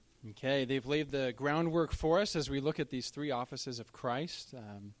Okay, they've laid the groundwork for us as we look at these three offices of Christ.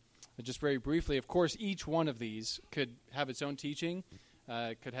 Just very briefly, of course, each one of these could have its own teaching,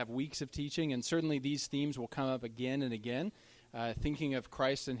 could have weeks of teaching, and certainly these themes will come up again and again. Thinking of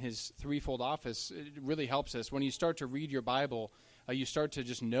Christ and his threefold office, it really helps us. When you start to read your Bible, you start to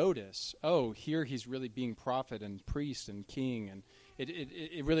just notice, here he's really being prophet and priest and king, and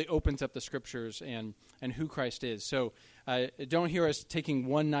it really opens up the scriptures and who Christ is. So don't hear us taking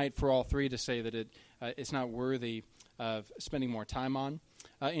one night for all three to say that it's not worthy of spending more time on.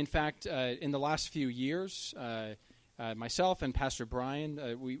 In fact, in the last few years, myself and Pastor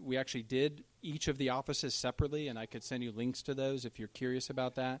Brian, we actually did each of the offices separately, and I could send you links to those if you're curious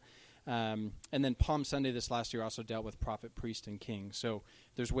about that. And then Palm Sunday this last year also dealt with prophet, priest, and king. So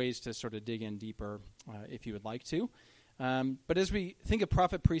there's ways to sort of dig in deeper if you would like to. But as we think of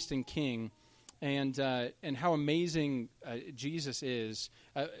prophet, priest, and king, and how amazing Jesus is,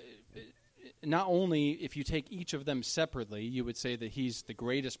 not only if you take each of them separately, you would say that he's the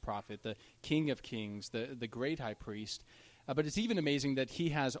greatest prophet, the king of kings, the great high priest, but it's even amazing that he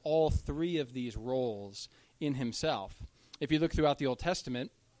has all three of these roles in himself. If you look throughout the Old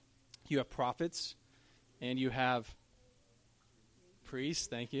Testament, you have prophets, and you have priests,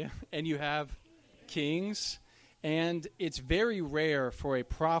 thank you, and you have kings. And it's very rare for a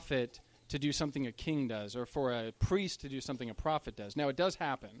prophet to do something a king does, or for a priest to do something a prophet does. Now, it does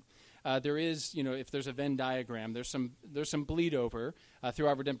happen. There is, if there's a Venn diagram, there's some bleed over through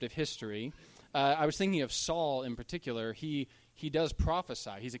our redemptive history. I was thinking of Saul in particular. He does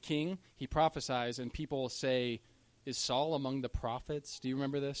prophesy. He's a king. He prophesies, and people say, "Is Saul among the prophets?" Do you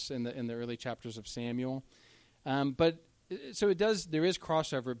remember this in the early chapters of Samuel? So there is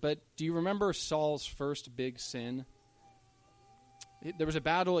crossover, but do you remember Saul's first big sin? There was a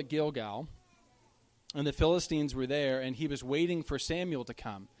battle at Gilgal, and the Philistines were there, and he was waiting for Samuel to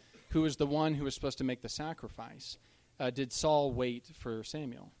come, who was the one who was supposed to make the sacrifice. Did Saul wait for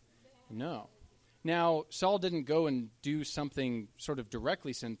Samuel? No. Now, Saul didn't go and do something sort of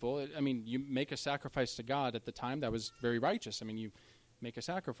directly sinful. I mean, you make a sacrifice to God at the time. That was very righteous. I mean, you make a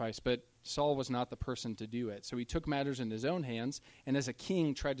sacrifice, but Saul was not the person to do it. So he took matters in his own hands, and as a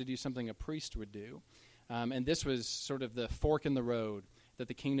king tried to do something a priest would do. And this was sort of the fork in the road that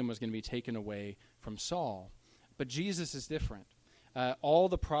the kingdom was going to be taken away from Saul. But Jesus is different. All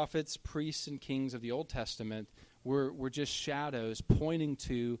the prophets, priests, and kings of the Old Testament were just shadows pointing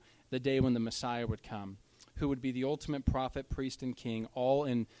to the day when the Messiah would come, who would be the ultimate prophet, priest, and king, all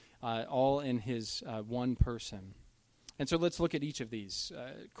in his one person. And so let's look at each of these.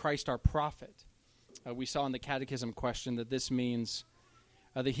 Christ our prophet. We saw in the catechism question that this means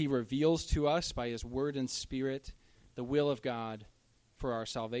that he reveals to us by his word and spirit the will of God for our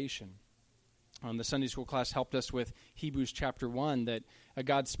salvation. The Sunday school class helped us with Hebrews chapter 1, that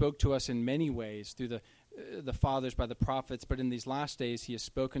God spoke to us in many ways through the fathers, by the prophets, but in these last days he has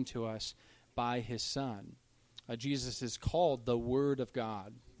spoken to us by his Son. Jesus is called the Word of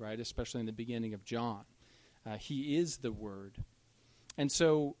God, right, especially in the beginning of John. He is the Word. And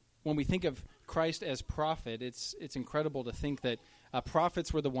so when we think of Christ as prophet, it's incredible to think that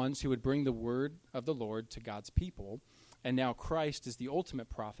prophets were the ones who would bring the word of the Lord to God's people, and now Christ is the ultimate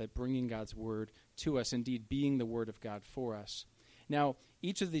prophet, bringing God's word to us, indeed being the word of God for us. Now,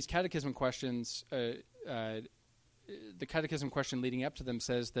 each of these catechism questions, the catechism question leading up to them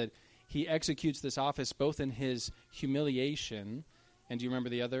says that he executes this office both in his humiliation, and do you remember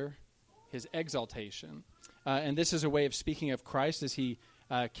the other? His exaltation. And this is a way of speaking of Christ as he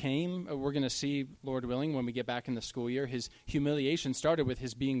came. We're going to see, Lord willing, when we get back in the school year, his humiliation started with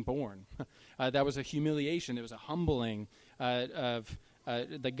his being born. That was a humiliation. It was a humbling of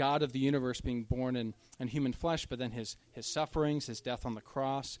the God of the universe being born in human flesh, but then his sufferings, his death on the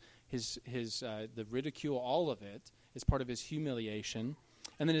cross, the ridicule, all of it is part of his humiliation.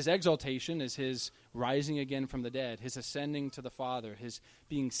 And then his exaltation is his rising again from the dead, his ascending to the Father, his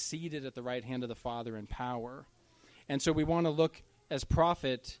being seated at the right hand of the Father in power. And so we want to look as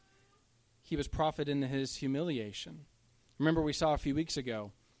prophet. He was prophet in his humiliation. Remember we saw a few weeks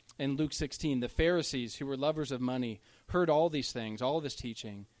ago in Luke 16, the Pharisees, who were lovers of money, heard all these things, all of his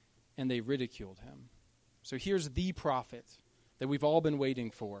teaching, and they ridiculed him. So here's the prophet that we've all been waiting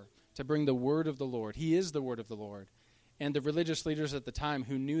for, to bring the word of the Lord. He is the word of the Lord. And the religious leaders at the time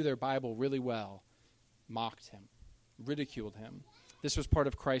who knew their Bible really well mocked him, ridiculed him. This was part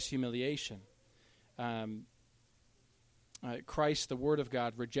of Christ's humiliation. Christ, the Word of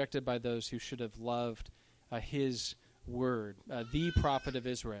God, rejected by those who should have loved his word. The prophet of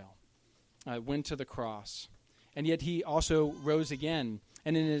Israel went to the cross. And yet he also rose again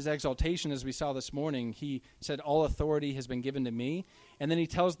And in his exaltation, as we saw this morning, he said, all authority has been given to me. And then he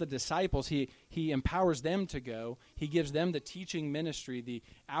tells the disciples, he empowers them to go. He gives them the teaching ministry, the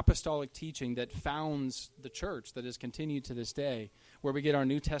apostolic teaching that founds the church that has continued to this day, where we get our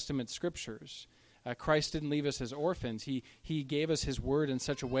New Testament scriptures. Christ didn't leave us as orphans. He gave us his word in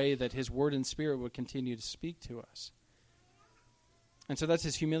such a way that his word and spirit would continue to speak to us. And so that's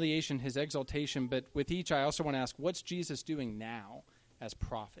his humiliation, his exaltation. But with each, I also want to ask, what's Jesus doing now as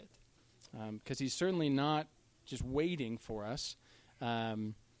prophet? Because he's certainly not just waiting for us.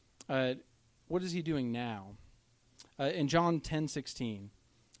 What is he doing now? In John 10:16,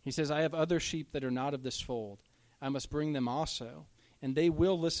 he says, I have other sheep that are not of this fold. I must bring them also, and they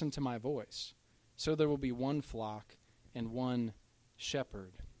will listen to my voice. So there will be one flock and one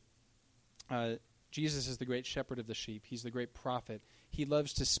shepherd. Jesus is the great shepherd of the sheep. He's the great prophet. He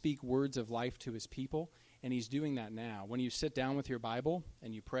loves to speak words of life to his people, and he's doing that now. When you sit down with your Bible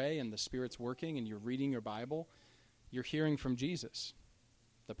and you pray and the Spirit's working and you're reading your Bible, you're hearing from Jesus,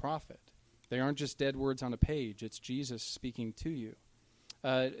 the prophet. They aren't just dead words on a page. It's Jesus speaking to you.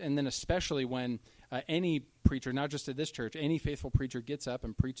 And then especially when any preacher, not just at this church, any faithful preacher gets up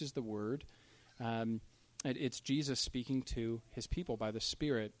and preaches the word, it's Jesus speaking to his people by the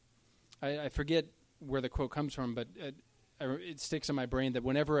Spirit. I forget where the quote comes from, but it sticks in my brain that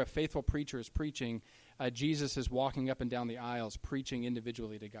whenever a faithful preacher is preaching, Jesus is walking up and down the aisles preaching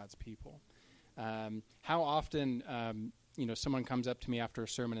individually to God's people. How often, someone comes up to me after a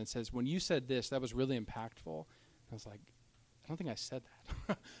sermon and says, when you said this, that was really impactful. I was like, I don't think I said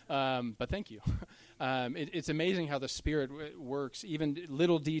that, but thank you. It's amazing how the Spirit works, even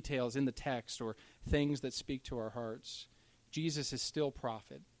little details in the text or things that speak to our hearts. Jesus is still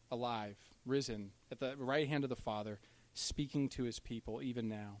prophet, alive, risen, at the right hand of the Father, speaking to his people even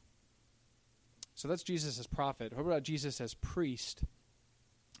now. So that's Jesus as prophet. What about Jesus as priest?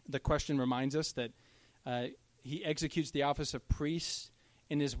 The question reminds us that he executes the office of priest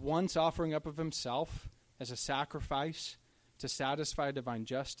in his once offering up of himself as a sacrifice to satisfy divine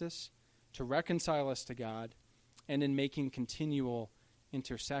justice, to reconcile us to God, and in making continual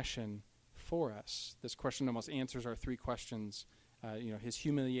intercession for us. This question almost answers our three questions, his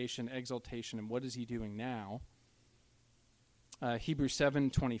humiliation, exaltation, and what is he doing now? Hebrews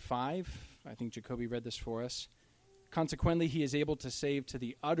 7:25, I think Jacoby read this for us. Consequently, he is able to save to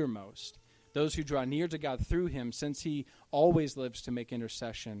the uttermost those who draw near to God through him, since he always lives to make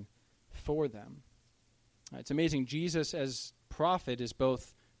intercession for them. It's amazing. Jesus as prophet is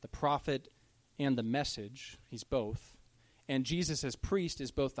both the prophet and the message. He's both. And Jesus as priest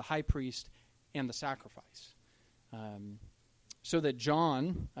is both the high priest and the sacrifice. So that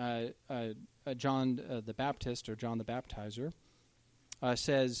John the Baptist, or John the Baptizer,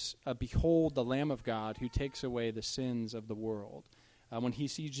 says, behold the Lamb of God who takes away the sins of the world. When he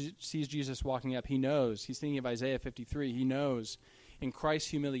sees Jesus walking up, he knows, he's thinking of Isaiah 53, he knows in Christ's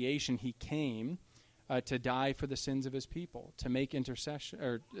humiliation he came to die for the sins of his people, to make intercession,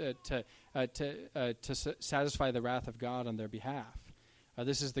 or to satisfy the wrath of God on their behalf.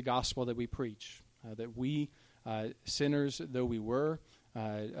 This is the gospel that we preach, that we, sinners though we were,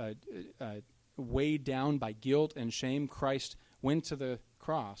 weighed down by guilt and shame, Christ went to the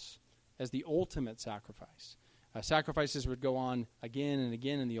cross as the ultimate sacrifice. Sacrifices would go on again and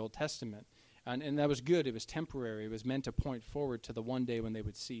again in the Old Testament, and that was good. It was temporary. It was meant to point forward to the one day when they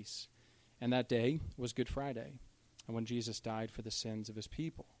would cease. And that day was Good Friday, and when Jesus died for the sins of his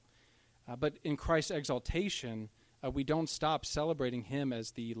people. But in Christ's exaltation, we don't stop celebrating him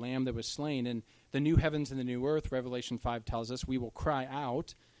as the Lamb that was slain. In the new heavens and the new earth, Revelation 5 tells us, we will cry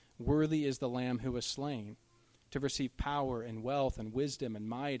out, worthy is the Lamb who was slain, to receive power and wealth and wisdom and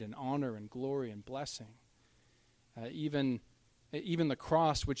might and honor and glory and blessing. Even the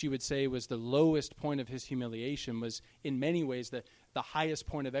cross, which you would say was the lowest point of his humiliation, was in many ways the highest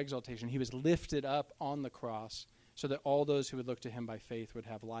point of exaltation. He was lifted up on the cross so that all those who would look to him by faith would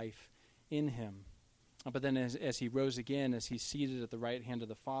have life in him. But then as he rose again, as he's seated at the right hand of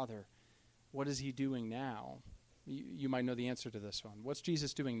the Father, what is he doing now? You might know the answer to this one. What's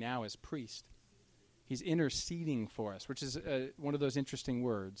Jesus doing now as priest? He's interceding for us, which is one of those interesting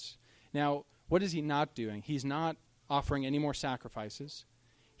words. Now, what is he not doing? He's not offering any more sacrifices.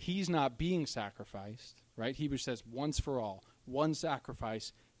 He's not being sacrificed, right? Hebrews says once for all, one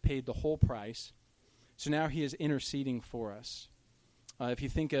sacrifice paid the whole price. So now he is interceding for us. If you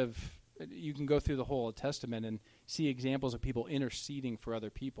think of, you can go through the whole Old Testament and see examples of people interceding for other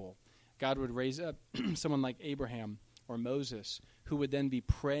people. God would raise up someone like Abraham or Moses, who would then be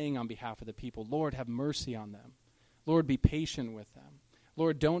praying on behalf of the people. Lord, have mercy on them. Lord, be patient with them.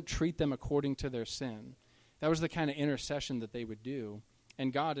 Lord, don't treat them according to their sin. That was the kind of intercession that they would do.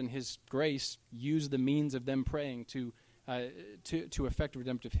 And God, in his grace, used the means of them praying to affect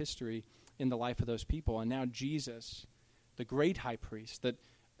redemptive history in the life of those people. And now Jesus, the great high priest,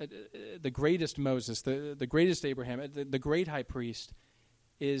 the greatest Moses, the greatest Abraham, the great high priest,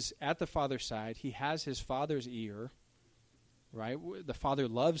 is at the Father's side. He has his Father's ear, right? The Father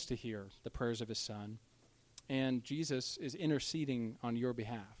loves to hear the prayers of his Son, and Jesus is interceding on your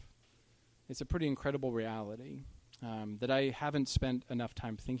behalf. It's a pretty incredible reality that I haven't spent enough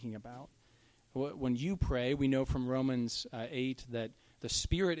time thinking about. When you pray, we know from Romans 8 that the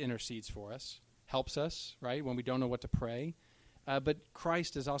Spirit intercedes for us, helps us, right, when we don't know what to pray. But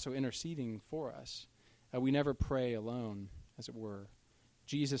Christ is also interceding for us. We never pray alone, as it were.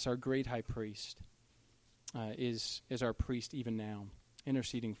 Jesus, our great high priest, is our priest even now,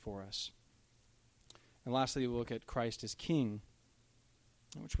 interceding for us. And lastly, we'll look at Christ as King,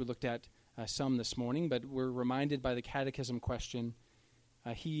 which we looked at some this morning, but we're reminded by the catechism question,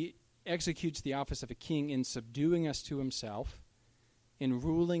 he executes the office of a king in subduing us to himself, in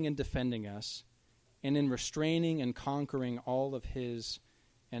ruling and defending us, and in restraining and conquering all of his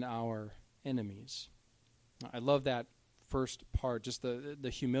and our enemies. I love that first part, just the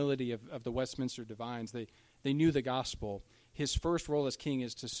humility of the Westminster Divines. They knew the gospel. His first role as king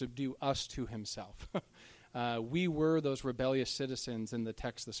is to subdue us to himself. We were those rebellious citizens in the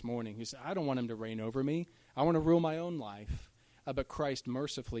text this morning. He said, I don't want him to reign over me. I want to rule my own life. But Christ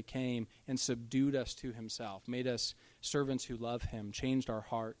mercifully came and subdued us to himself, made us servants who love him, changed our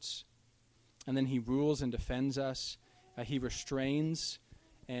hearts. And then he rules and defends us. He restrains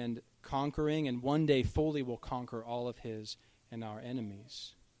and conquering, and one day fully will conquer all of his and our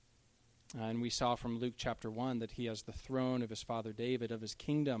enemies. And we saw from Luke chapter 1 that he has the throne of his father David, of his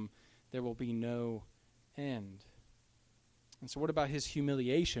kingdom there will be no end. And so what about his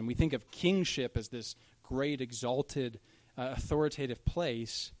humiliation? We think of kingship as this great, exalted, authoritative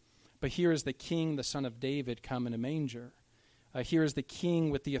place, but here is the king, the son of David, come in a manger. Here is the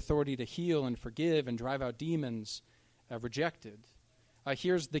king with the authority to heal and forgive and drive out demons, rejected.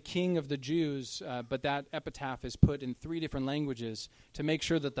 Here's the king of the Jews, but that epitaph is put in 3 different languages to make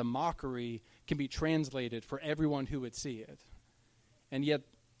sure that the mockery can be translated for everyone who would see it. And yet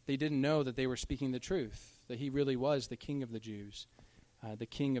they didn't know that they were speaking the truth, that he really was the king of the Jews, the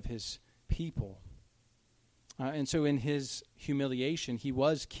king of his people. And so in his humiliation, he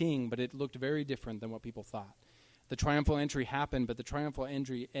was king, but it looked very different than what people thought. The triumphal entry happened, but the triumphal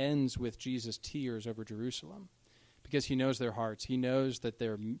entry ends with Jesus' tears over Jerusalem because he knows their hearts. He knows that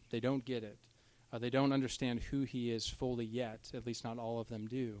they don't get it. They don't understand who he is fully yet, at least not all of them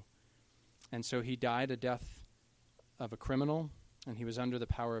do. And so he died a death of a criminal, and he was under the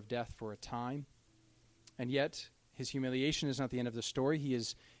power of death for a time. And yet, his humiliation is not the end of the story. He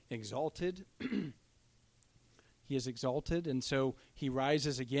is exalted. He is exalted, and so he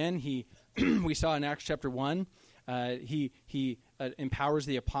rises again. We saw in Acts chapter 1, he empowers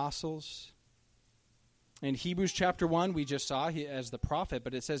the apostles. In Hebrews chapter 1, we just saw he as the prophet,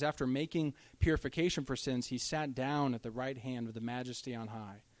 but it says after making purification for sins, he sat down at the right hand of the Majesty on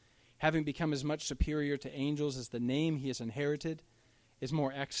high. Having become as much superior to angels as the name he has inherited is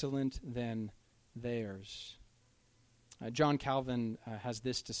more excellent than theirs. John Calvin has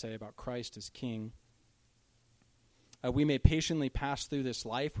this to say about Christ as King. We may patiently pass through this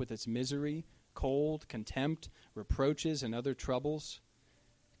life with its misery, cold, contempt, reproaches, and other troubles,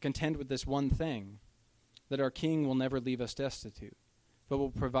 content with this one thing, that our King will never leave us destitute, but will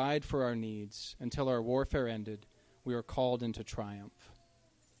provide for our needs until our warfare ended, we are called into triumph.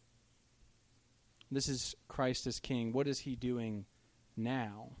 This is Christ as King. What is he doing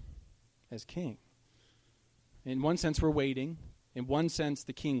now as King? In one sense, we're waiting. In one sense,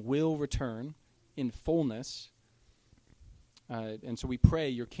 the King will return in fullness. And so we pray,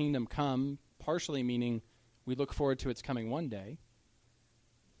 your kingdom come, partially meaning we look forward to its coming one day.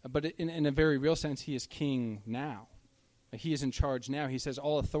 But in a very real sense, he is king now. He is in charge now. He says,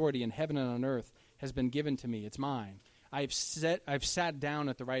 all authority in heaven and on earth has been given to me. It's mine. I've sat down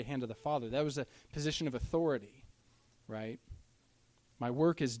at the right hand of the Father. That was a position of authority, right? My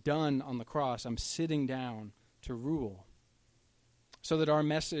work is done on the cross. I'm sitting down to rule. So that our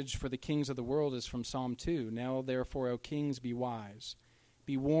message for the kings of the world is from Psalm 2. Now, therefore, O kings, be wise.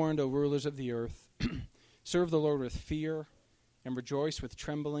 Be warned, O rulers of the earth. Serve the Lord with fear and rejoice with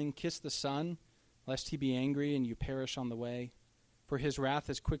trembling. Kiss the Son, lest he be angry and you perish on the way. For his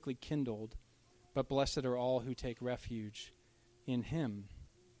wrath is quickly kindled, but blessed are all who take refuge in him.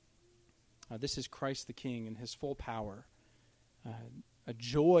 This is Christ the King in his full power. A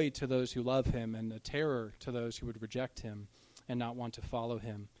joy to those who love him and a terror to those who would reject him and not want to follow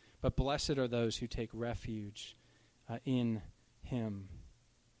him. But blessed are those who take refuge in him.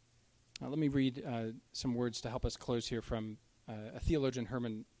 Let me read some words to help us close here from a theologian,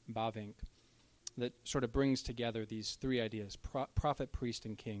 Herman Bavinck, that sort of brings together these three ideas, prophet, priest,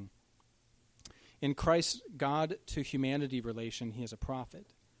 and king. In Christ's God to humanity relation, he is a prophet.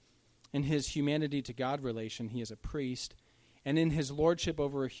 In his humanity to God relation, he is a priest. And in his lordship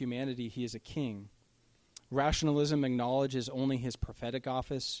over humanity, he is a king. Rationalism acknowledges only his prophetic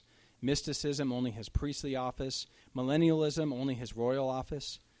office. Mysticism, only his priestly office. Millennialism, only his royal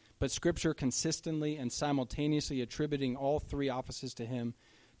office. But Scripture, consistently and simultaneously attributing all three offices to him,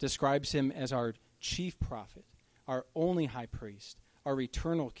 describes him as our chief prophet, our only high priest, our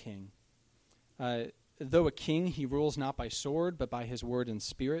eternal king. Though a king, he rules not by sword, but by his word and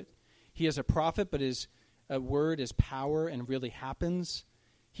spirit. He is a prophet, but his word is power and really happens.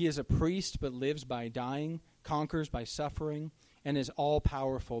 He is a priest, but lives by dying, conquers by suffering, and is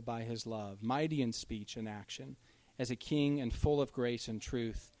all-powerful by his love, mighty in speech and action, as a king and full of grace and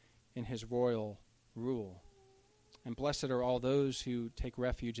truth in his royal rule. And blessed are all those who take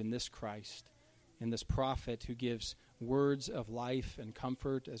refuge in this Christ, in this prophet who gives words of life and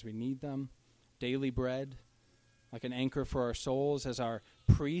comfort as we need them, daily bread, like an anchor for our souls, as our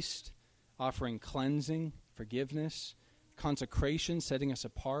priest, offering cleansing, forgiveness, consecration, setting us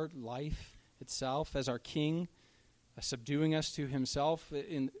apart, life itself, as our king, subduing us to himself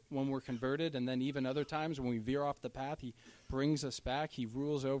when we're converted, and then even other times when we veer off the path, he brings us back, he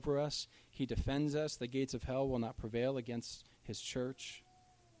rules over us, he defends us. The gates of hell will not prevail against his church.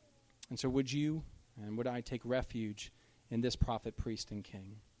 And so would you and would I take refuge in this prophet, priest, and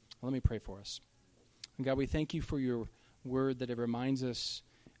king? Let me pray for us. And God, we thank you for your word, that it reminds us,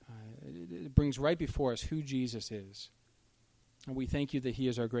 it brings right before us who Jesus is. And we thank you that he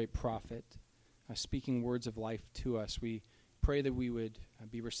is our great prophet, speaking words of life to us. We pray that we would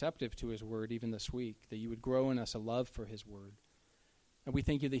be receptive to his word even this week, that you would grow in us a love for his word. And we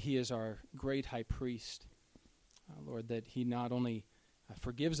thank you that he is our great high priest, Lord, that he not only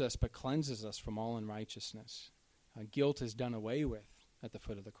forgives us but cleanses us from all unrighteousness. Guilt is done away with at the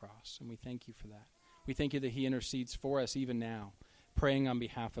foot of the cross, and we thank you for that. We thank you that he intercedes for us even now, praying on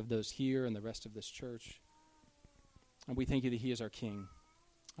behalf of those here and the rest of this church. And we thank you that he is our king,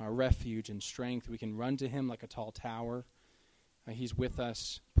 our refuge and strength. We can run to him like a tall tower. He's with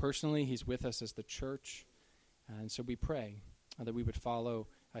us personally. He's with us as the church. And so we pray that we would follow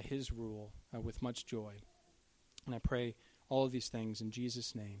his rule with much joy. And I pray all of these things in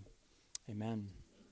Jesus' name. Amen.